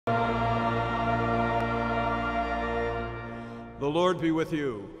The Lord be with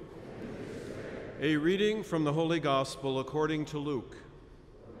you. A reading from the Holy Gospel according to Luke.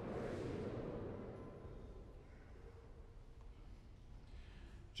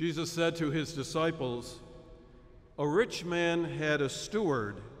 Jesus said to his disciples, "A rich man had a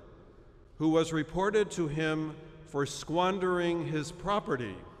steward who was reported to him for squandering his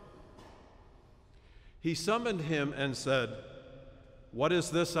property. He summoned him and said, 'What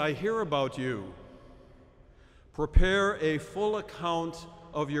is this I hear about you? Prepare a full account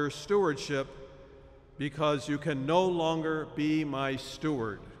of your stewardship, because you can no longer be my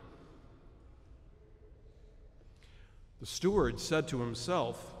steward.' The steward said to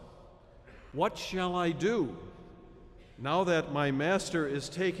himself, 'What shall I do now that my master is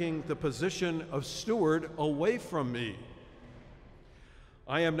taking the position of steward away from me?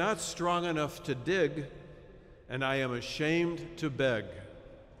 I am not strong enough to dig, and I am ashamed to beg.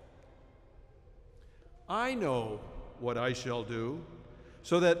 I know what I shall do,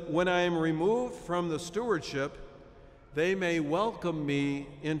 so that when I am removed from the stewardship, they may welcome me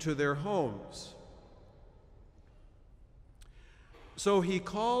into their homes.' So he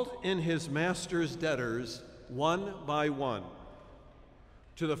called in his master's debtors one by one.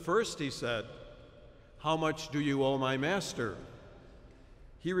 To the first he said, 'How much do you owe my master?'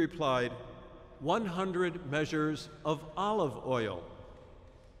 He replied, 100 measures of olive oil.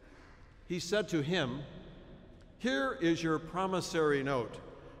 He said to him, 'Here is your promissory note.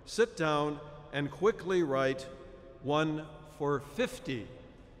 Sit down and quickly write one for 50.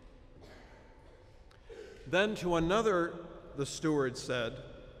 Then to another the steward said,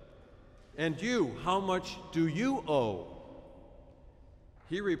 'And you, how much do you owe?'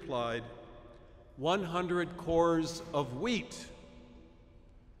 He replied, 100 cores of wheat.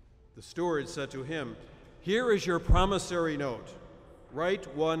 The steward said to him, 'Here is your promissory note.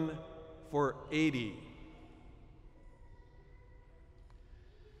 Write one for 80.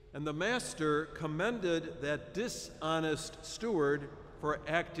 And the master commended that dishonest steward for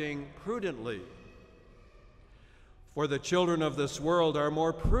acting prudently. For the children of this world are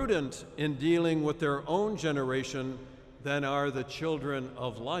more prudent in dealing with their own generation than are the children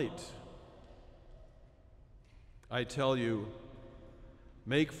of light. I tell you,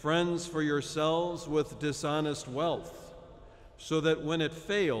 make friends for yourselves with dishonest wealth, so that when it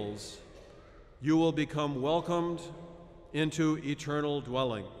fails, you will become welcomed into eternal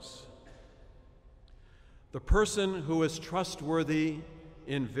dwellings. The person who is trustworthy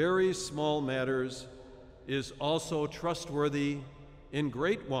in very small matters is also trustworthy in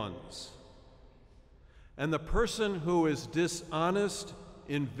great ones. And the person who is dishonest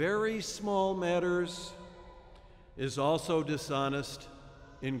in very small matters is also dishonest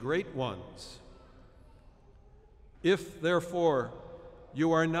in great ones. If, therefore,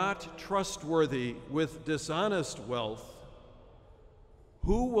 you are not trustworthy with dishonest wealth,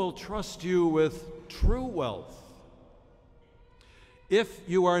 who will trust you with true wealth? If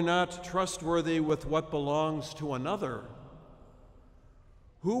you are not trustworthy with what belongs to another,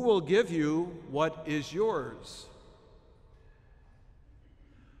 who will give you what is yours?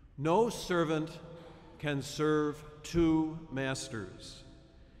 No servant can serve two masters.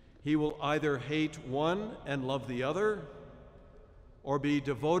 He will either hate one and love the other, or be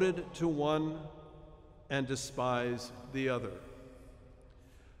devoted to one and despise the other.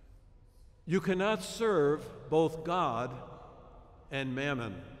 You cannot serve both God and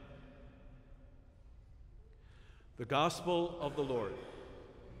mammon. The Gospel of the Lord.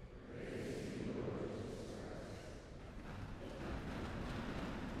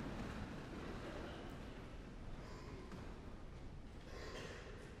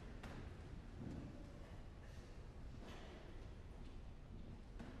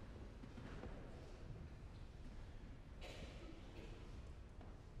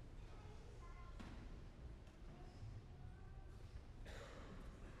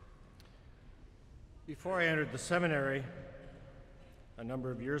 Before I entered the seminary a number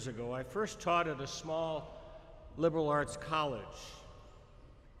of years ago, I first taught at a small liberal arts college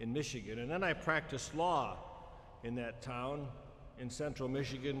in Michigan, and then I practiced law in that town in central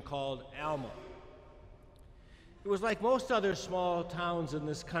Michigan called Alma. It was like most other small towns in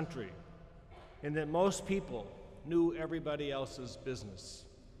this country, in that most people knew everybody else's business.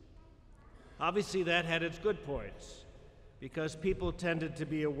 Obviously, that had its good points, because people tended to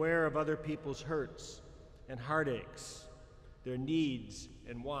be aware of other people's hurts and heartaches, their needs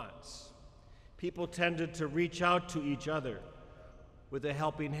and wants. People tended to reach out to each other with a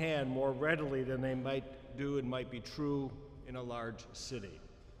helping hand more readily than they might do and might be true in a large city.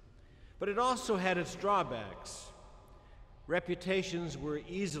 But it also had its drawbacks. Reputations were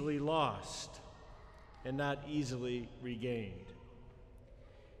easily lost. and not easily regained.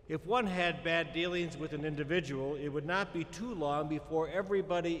 If one had bad dealings with an individual, it would not be too long before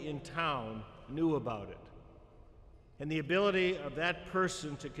everybody in town knew about it. And the ability of that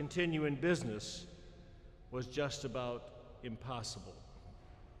person to continue in business was just about impossible.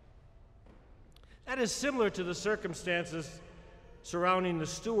 That is similar to the circumstances surrounding the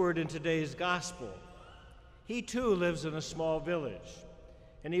steward in today's gospel. He too lives in a small village,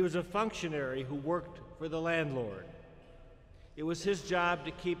 and he was a functionary who worked for the landlord. It was his job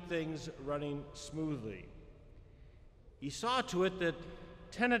to keep things running smoothly. He saw to it that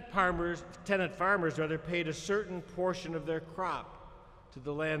tenant farmers paid a certain portion of their crop to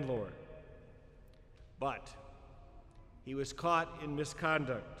the landlord. But he was caught in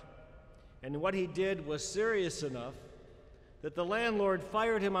misconduct, and what he did was serious enough that the landlord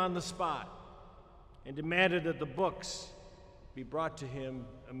fired him on the spot and demanded that the books be brought to him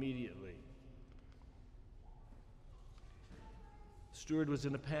immediately. The steward was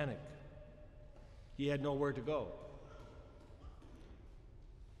in a panic. He had nowhere to go.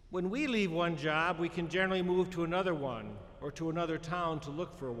 When we leave one job, we can generally move to another one or to another town to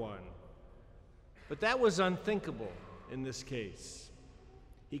look for one. But that was unthinkable in this case.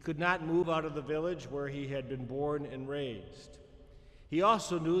 He could not move out of the village where he had been born and raised. He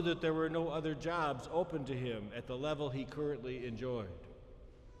also knew that there were no other jobs open to him at the level he currently enjoyed.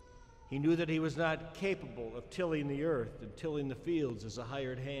 He knew that he was not capable of tilling the earth and tilling the fields as a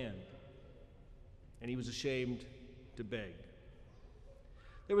hired hand, and he was ashamed to beg.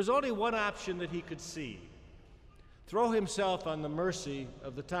 There was only one option that he could see: throw himself on the mercy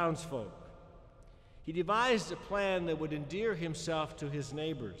of the townsfolk. He devised a plan that would endear himself to his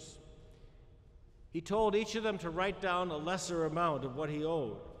neighbors. He told each of them to write down a lesser amount of what he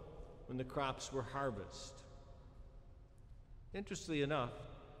owed when the crops were harvested. Interestingly enough,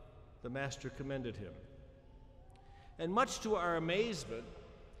 the master commended him. And much to our amazement,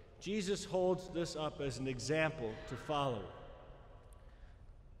 Jesus holds this up as an example to follow.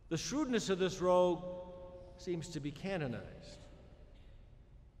 The shrewdness of this rogue seems to be canonized.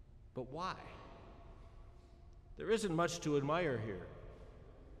 But why? There isn't much to admire here.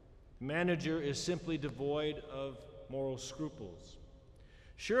 The manager is simply devoid of moral scruples.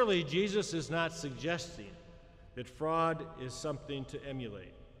 Surely Jesus is not suggesting that fraud is something to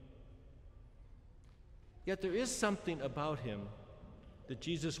emulate. Yet there is something about him that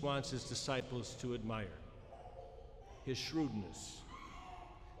Jesus wants his disciples to admire: his shrewdness.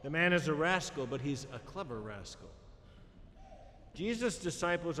 The man is a rascal, but he's a clever rascal. Jesus'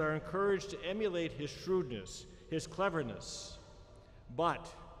 disciples are encouraged to emulate his shrewdness, his cleverness, but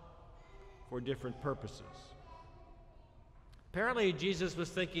for different purposes. Apparently, Jesus was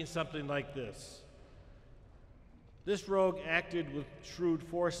thinking something like this: this rogue acted with shrewd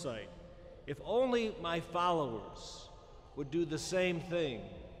foresight. If only my followers would do the same thing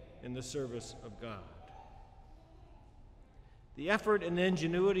in the service of God. The effort and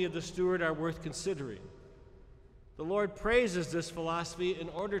ingenuity of the steward are worth considering. The Lord praises this philosophy in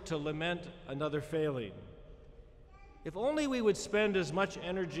order to lament another failing. If only we would spend as much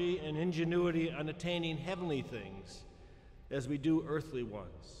energy and ingenuity on attaining heavenly things as we do earthly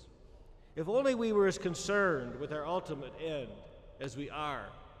ones. If only we were as concerned with our ultimate end as we are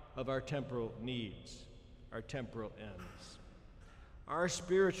of our temporal needs, our temporal ends. Our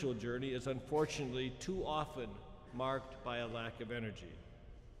spiritual journey is unfortunately too often marked by a lack of energy.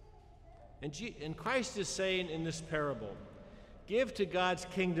 And Christ is saying in this parable, give to God's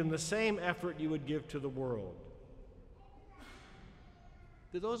kingdom the same effort you would give to the world.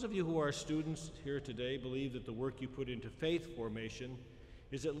 Do those of you who are students here today believe that the work you put into faith formation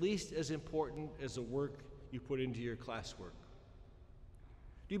is at least as important as the work you put into your classwork?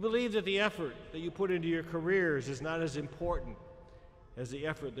 Do you believe that the effort that you put into your careers is not as important as the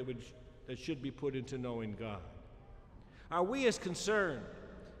effort that should be put into knowing God? Are we as concerned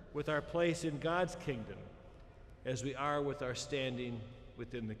with our place in God's kingdom as we are with our standing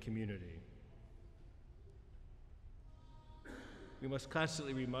within the community? We must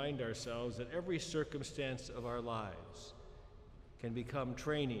constantly remind ourselves that every circumstance of our lives can become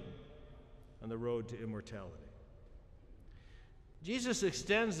training on the road to immortality. Jesus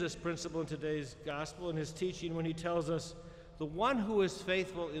extends this principle in today's gospel in his teaching when he tells us, the one who is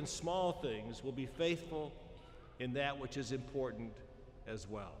faithful in small things will be faithful in that which is important as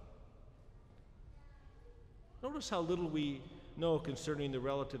well. Notice how little we know concerning the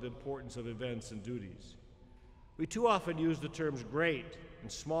relative importance of events and duties. We too often use the terms great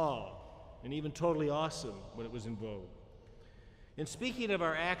and small and even totally awesome when it was in vogue. In speaking of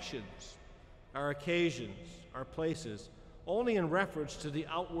our actions, our occasions, our places, only in reference to the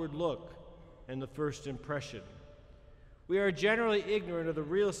outward look and the first impression. We are generally ignorant of the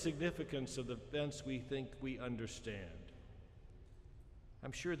real significance of the events we think we understand.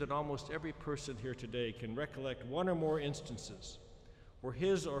 I'm sure that almost every person here today can recollect one or more instances where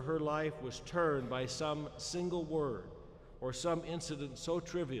his or her life was turned by some single word or some incident so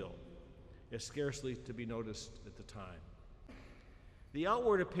trivial as scarcely to be noticed at the time. The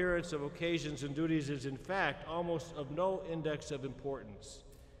outward appearance of occasions and duties is, in fact, almost of no index of importance,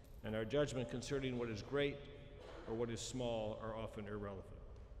 and our judgment concerning what is great or what is small are often irrelevant.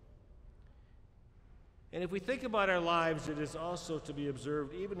 And if we think about our lives, it is also to be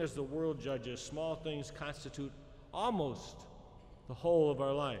observed, even as the world judges, small things constitute almost the whole of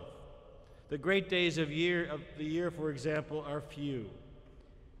our life. The great days of the year, for example, are few.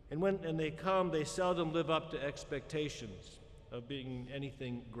 And when they come, they seldom live up to expectations of being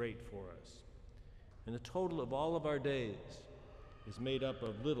anything great for us. And the total of all of our days is made up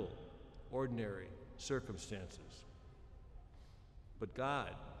of little, ordinary circumstances. But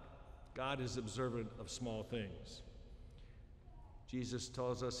God is observant of small things. Jesus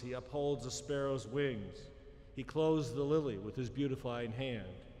tells us he upholds the sparrow's wings. He clothes the lily with his beautifying hand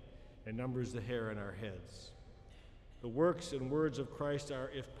and numbers the hair on our heads. The works and words of Christ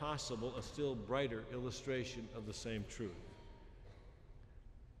are, if possible, a still brighter illustration of the same truth.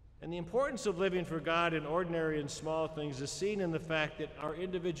 And the importance of living for God in ordinary and small things is seen in the fact that our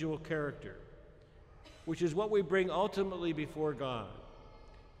individual character, which is what we bring ultimately before God,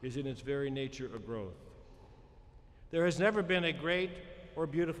 is in its very nature a growth. There has never been a great or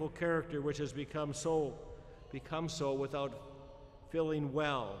beautiful character which has become so without filling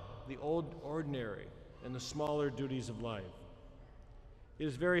well the old ordinary and the smaller duties of life. It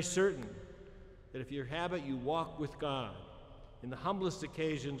is very certain that if you habit you walk with God in the humblest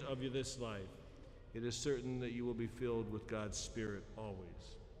occasions of this life, it is certain that you will be filled with God's Spirit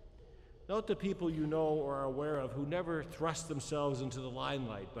always. Note the people you know or are aware of who never thrust themselves into the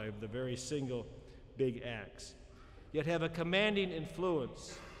limelight by the very single big acts, yet have a commanding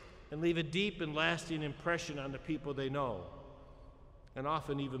influence and leave a deep and lasting impression on the people they know, and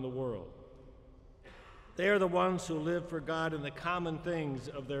often even the world. They are the ones who live for God in the common things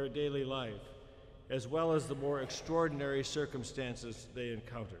of their daily life, as well as the more extraordinary circumstances they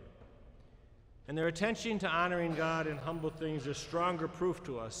encounter. And their attention to honoring God in humble things is stronger proof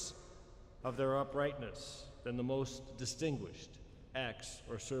to us of their uprightness than the most distinguished acts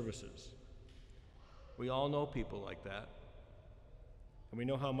or services. We all know people like that, and we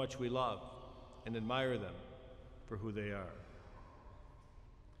know how much we love and admire them for who they are.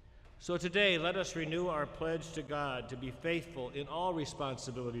 So today, let us renew our pledge to God to be faithful in all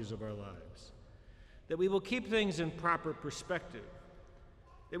responsibilities of our lives, that we will keep things in proper perspective,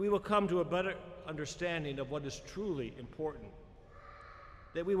 that we will come to a better understanding of what is truly important,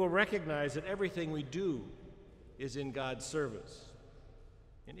 that we will recognize that everything we do is in God's service.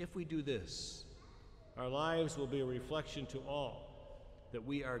 And if we do this, our lives will be a reflection to all that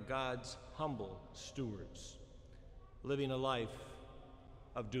we are God's humble stewards, living a life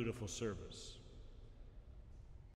of dutiful service.